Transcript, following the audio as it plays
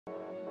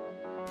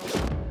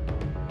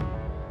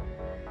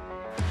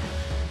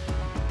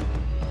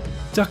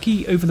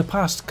Ducky over the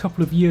past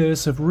couple of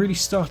years have really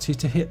started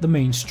to hit the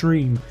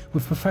mainstream,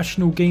 with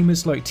professional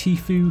gamers like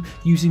Tfue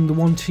using the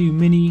One 2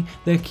 Mini.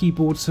 Their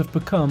keyboards have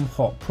become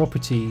hot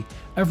property.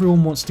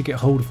 Everyone wants to get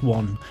hold of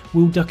one.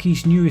 Will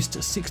Ducky's newest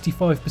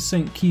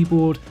 65%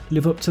 keyboard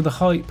live up to the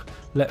hype?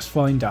 Let's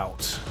find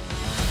out.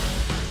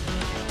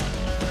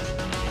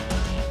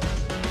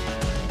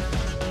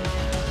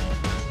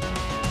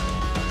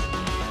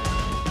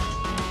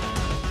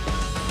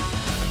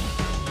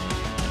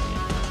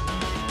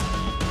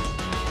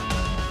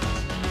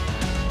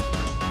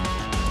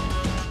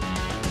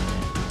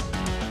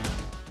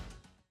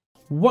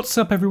 What's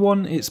up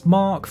everyone, it's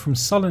Mark from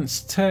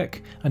Silence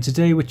Tech, and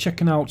today we're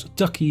checking out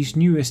Ducky's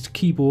newest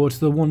keyboard,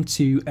 the One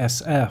 2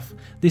 SF.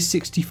 This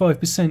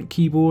 65%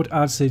 keyboard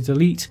adds a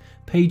delete,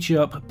 page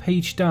up,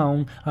 page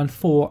down and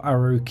 4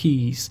 arrow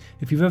keys.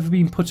 If you've ever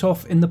been put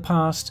off in the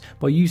past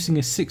by using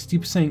a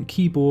 60%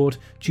 keyboard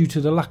due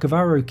to the lack of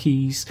arrow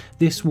keys,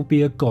 this will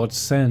be a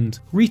godsend.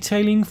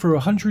 Retailing for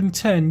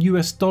 $110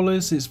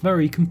 US, it's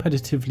very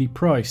competitively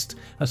priced.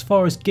 As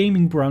far as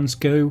gaming brands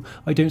go,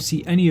 I don't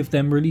see any of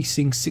them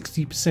releasing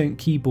 60%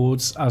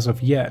 keyboards as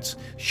of yet.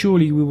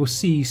 Surely we will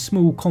see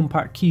small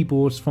compact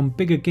keyboards from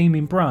bigger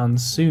gaming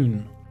brands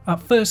soon.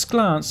 At first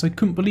glance, I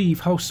couldn't believe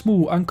how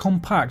small and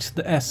compact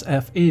the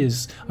SF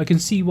is. I can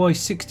see why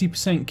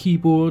 60%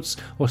 keyboards,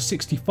 or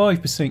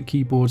 65%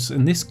 keyboards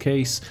in this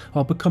case,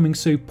 are becoming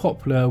so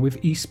popular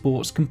with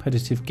esports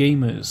competitive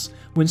gamers,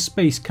 when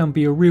space can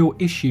be a real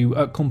issue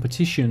at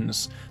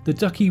competitions. The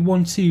Ducky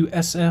One 2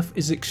 SF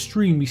is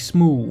extremely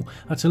small,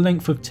 at a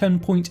length of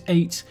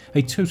 10.8,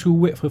 a total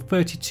width of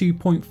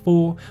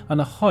 32.4 and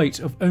a height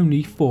of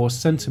only 4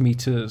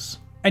 centimeters.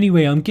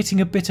 Anyway, I'm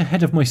getting a bit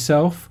ahead of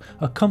myself.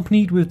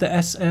 Accompanied with the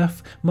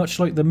SF, much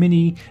like the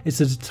Mini, is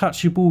a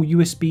detachable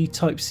USB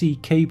Type-C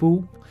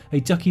cable,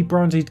 a Ducky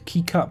branded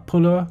keycap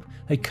puller,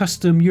 a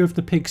custom Year of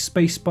the Pig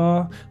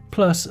spacebar,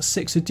 plus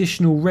 6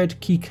 additional red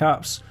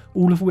keycaps,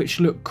 all of which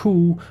look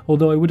cool,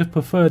 although I would have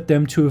preferred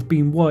them to have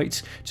been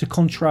white to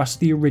contrast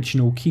the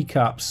original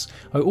keycaps.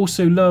 I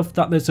also love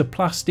that there's a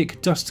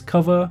plastic dust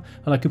cover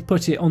and I can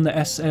put it on the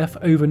SF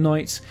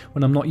overnight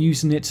when I'm not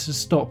using it to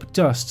stop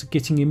dust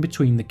getting in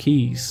between the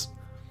keys.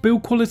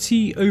 Build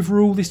quality,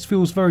 overall this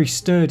feels very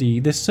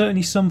sturdy. There's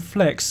certainly some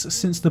flex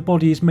since the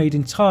body is made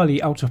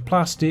entirely out of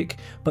plastic,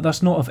 but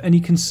that's not of any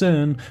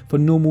concern for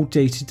normal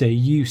day-to-day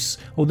use,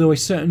 although I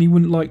certainly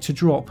wouldn't like to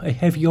drop a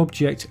heavy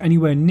object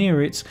anywhere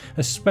near it,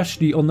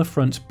 especially on the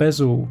front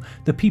bezel.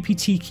 The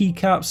PPT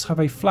keycaps have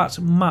a flat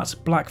matte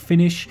black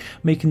finish,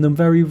 making them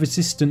very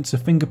resistant to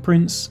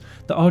fingerprints.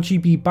 The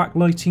RGB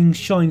backlighting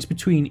shines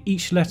between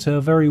each letter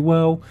very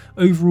well.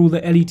 Overall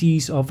the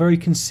LEDs are very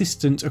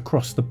consistent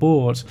across the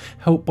board,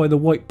 helped by the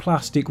white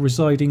plastic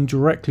residing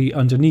directly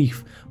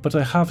underneath, but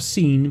I have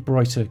seen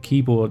brighter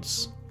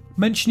keyboards.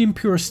 Mentioning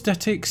pure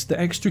aesthetics, the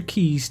extra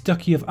keys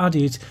Ducky have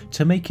added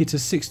to make it a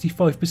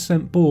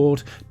 65%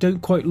 board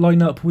don't quite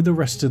line up with the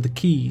rest of the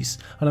keys,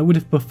 and I would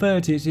have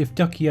preferred it if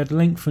Ducky had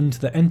lengthened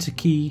the enter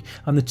key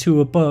and the 2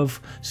 above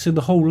so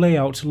the whole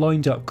layout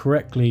lined up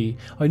correctly.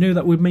 I know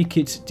that would make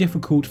it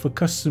difficult for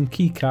custom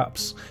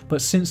keycaps,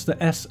 but since the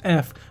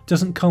SF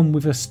doesn't come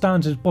with a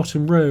standard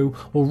bottom row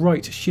or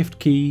right shift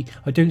key,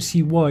 I don't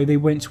see why they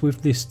went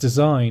with this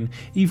design.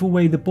 Either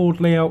way, the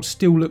board layout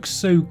still looks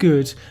so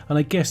good, and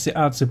I guess it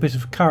adds a bit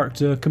of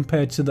character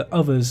compared to the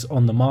others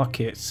on the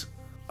market.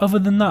 Other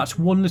than that,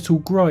 one little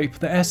gripe,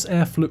 the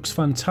SF looks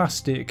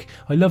fantastic.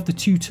 I love the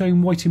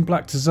two-tone white and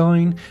black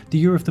design. The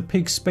Year of the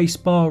Pig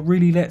spacebar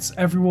really lets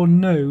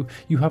everyone know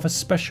you have a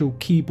special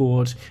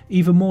keyboard,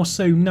 even more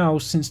so now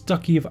since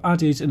Ducky have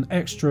added an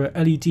extra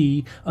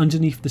LED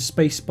underneath the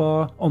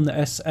spacebar on the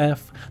SF.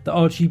 The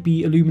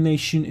RGB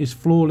illumination is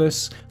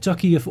flawless.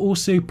 Ducky have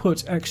also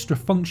put extra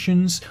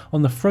functions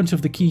on the front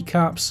of the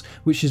keycaps,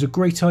 which is a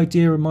great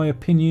idea in my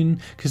opinion,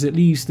 because it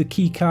leaves the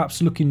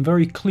keycaps looking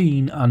very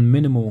clean and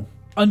minimal.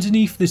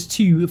 Underneath there's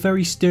 2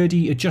 very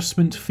sturdy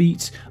adjustment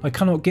feet. I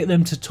cannot get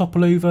them to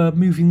topple over,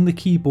 moving the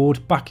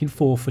keyboard back and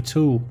forth at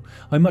all.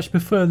 I much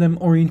prefer them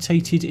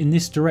orientated in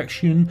this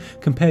direction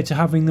compared to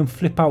having them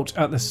flip out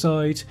at the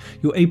side.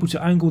 You're able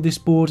to angle this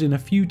board in a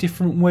few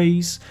different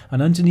ways,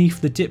 and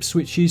underneath the dip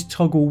switches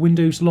toggle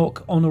Windows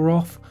lock on or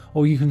off,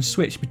 or you can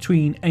switch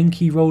between N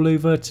key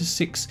rollover to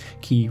 6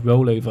 key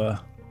rollover.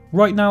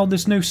 Right now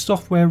there's no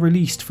software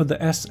released for the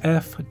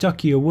SF,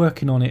 Ducky are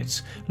working on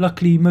it.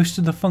 Luckily most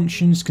of the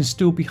functions can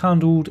still be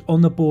handled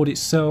on the board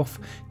itself.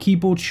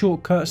 Keyboard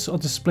shortcuts are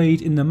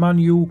displayed in the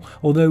manual,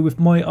 although with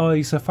my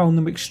eyes I found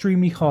them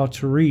extremely hard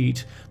to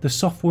read. The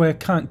software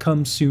can't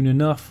come soon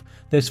enough.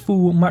 There's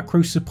full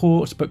macro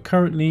support, but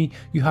currently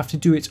you have to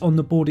do it on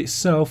the board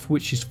itself,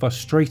 which is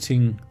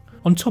frustrating.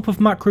 On top of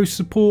macro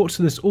support,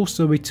 there's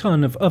also a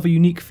ton of other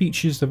unique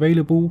features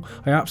available.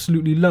 I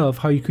absolutely love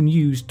how you can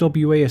use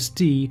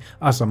WASD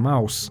as a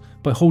mouse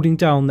by holding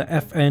down the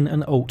FN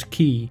and Alt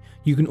key.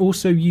 You can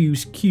also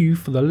use Q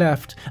for the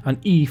left and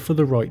E for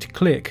the right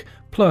click.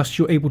 Plus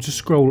you're able to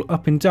scroll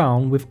up and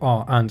down with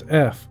R and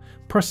F.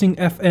 Pressing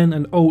FN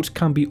and Alt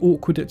can be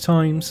awkward at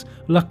times.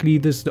 Luckily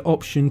there's the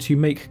option to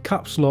make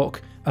caps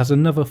lock as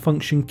another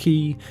function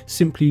key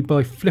simply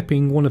by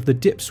flipping one of the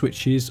dip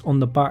switches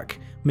on the back,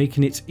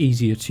 making it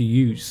easier to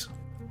use.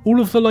 All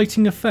of the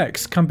lighting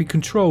effects can be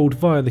controlled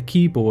via the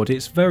keyboard.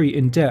 It's very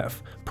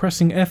in-depth.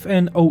 Pressing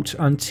FN, Alt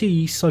and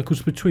T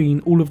cycles between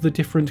all of the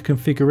different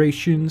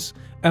configurations.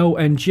 L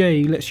and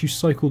J lets you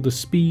cycle the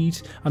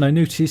speed, and I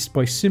noticed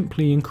by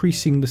simply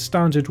increasing the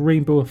standard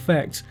rainbow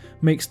effect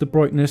makes the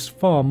brightness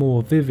far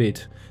more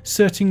vivid.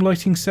 Certain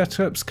lighting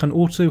setups can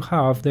also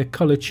have their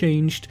colour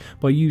changed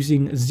by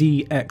using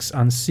Z, X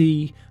and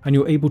C, and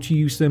you're able to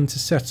use them to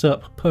set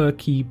up per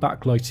key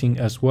backlighting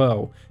as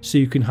well, so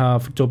you can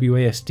have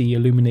WASD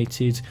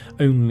illuminated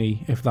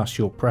only if that's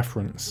your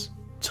preference.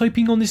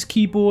 Typing on this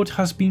keyboard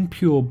has been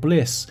pure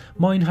bliss.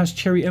 Mine has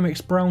Cherry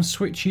MX Brown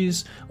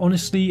switches.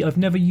 Honestly, I've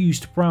never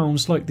used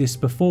browns like this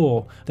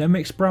before. The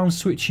MX Brown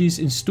switches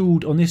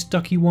installed on this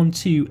Ducky One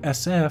 2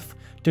 SF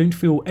don't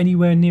feel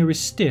anywhere near as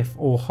stiff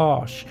or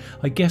harsh.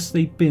 I guess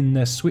they bin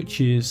their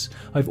switches.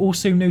 I've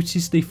also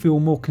noticed they feel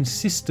more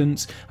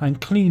consistent and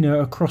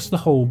cleaner across the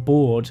whole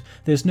board.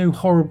 There's no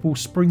horrible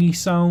springy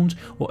sound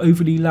or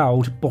overly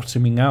loud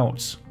bottoming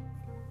out.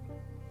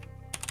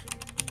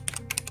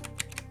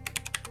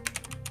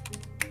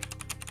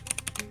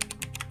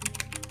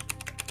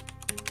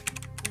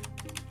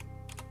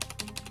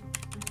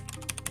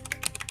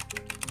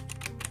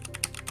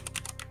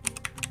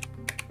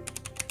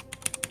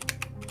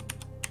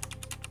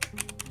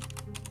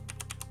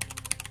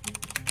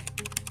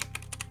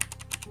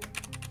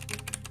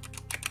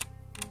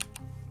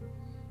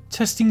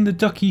 Testing the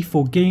Ducky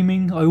for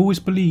gaming, I always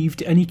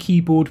believed any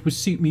keyboard would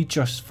suit me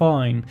just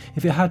fine.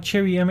 If it had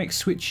Cherry MX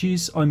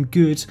switches, I'm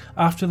good.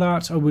 After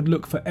that, I would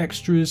look for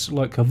extras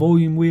like a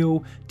volume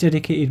wheel,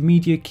 dedicated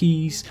media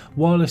keys,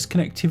 wireless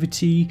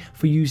connectivity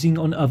for using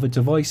on other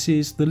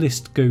devices, the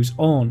list goes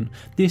on.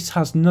 This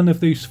has none of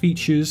those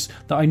features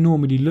that I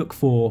normally look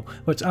for,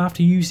 but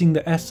after using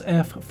the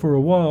SF for a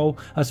while,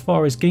 as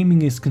far as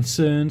gaming is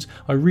concerned,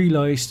 I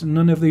realised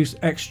none of those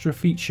extra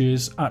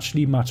features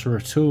actually matter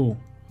at all.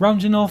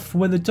 Rounding off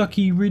where the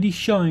Ducky really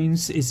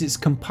shines is its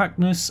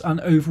compactness and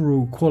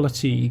overall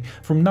quality.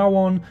 From now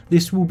on,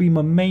 this will be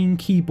my main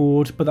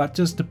keyboard, but that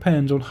does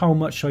depend on how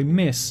much I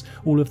miss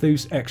all of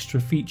those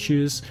extra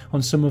features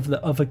on some of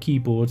the other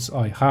keyboards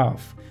I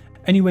have.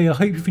 Anyway, I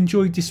hope you've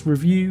enjoyed this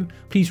review.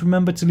 Please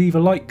remember to leave a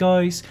like,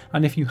 guys,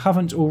 and if you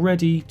haven't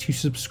already, to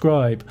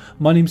subscribe.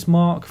 My name's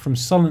Mark from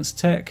Silence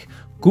Tech.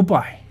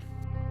 Goodbye.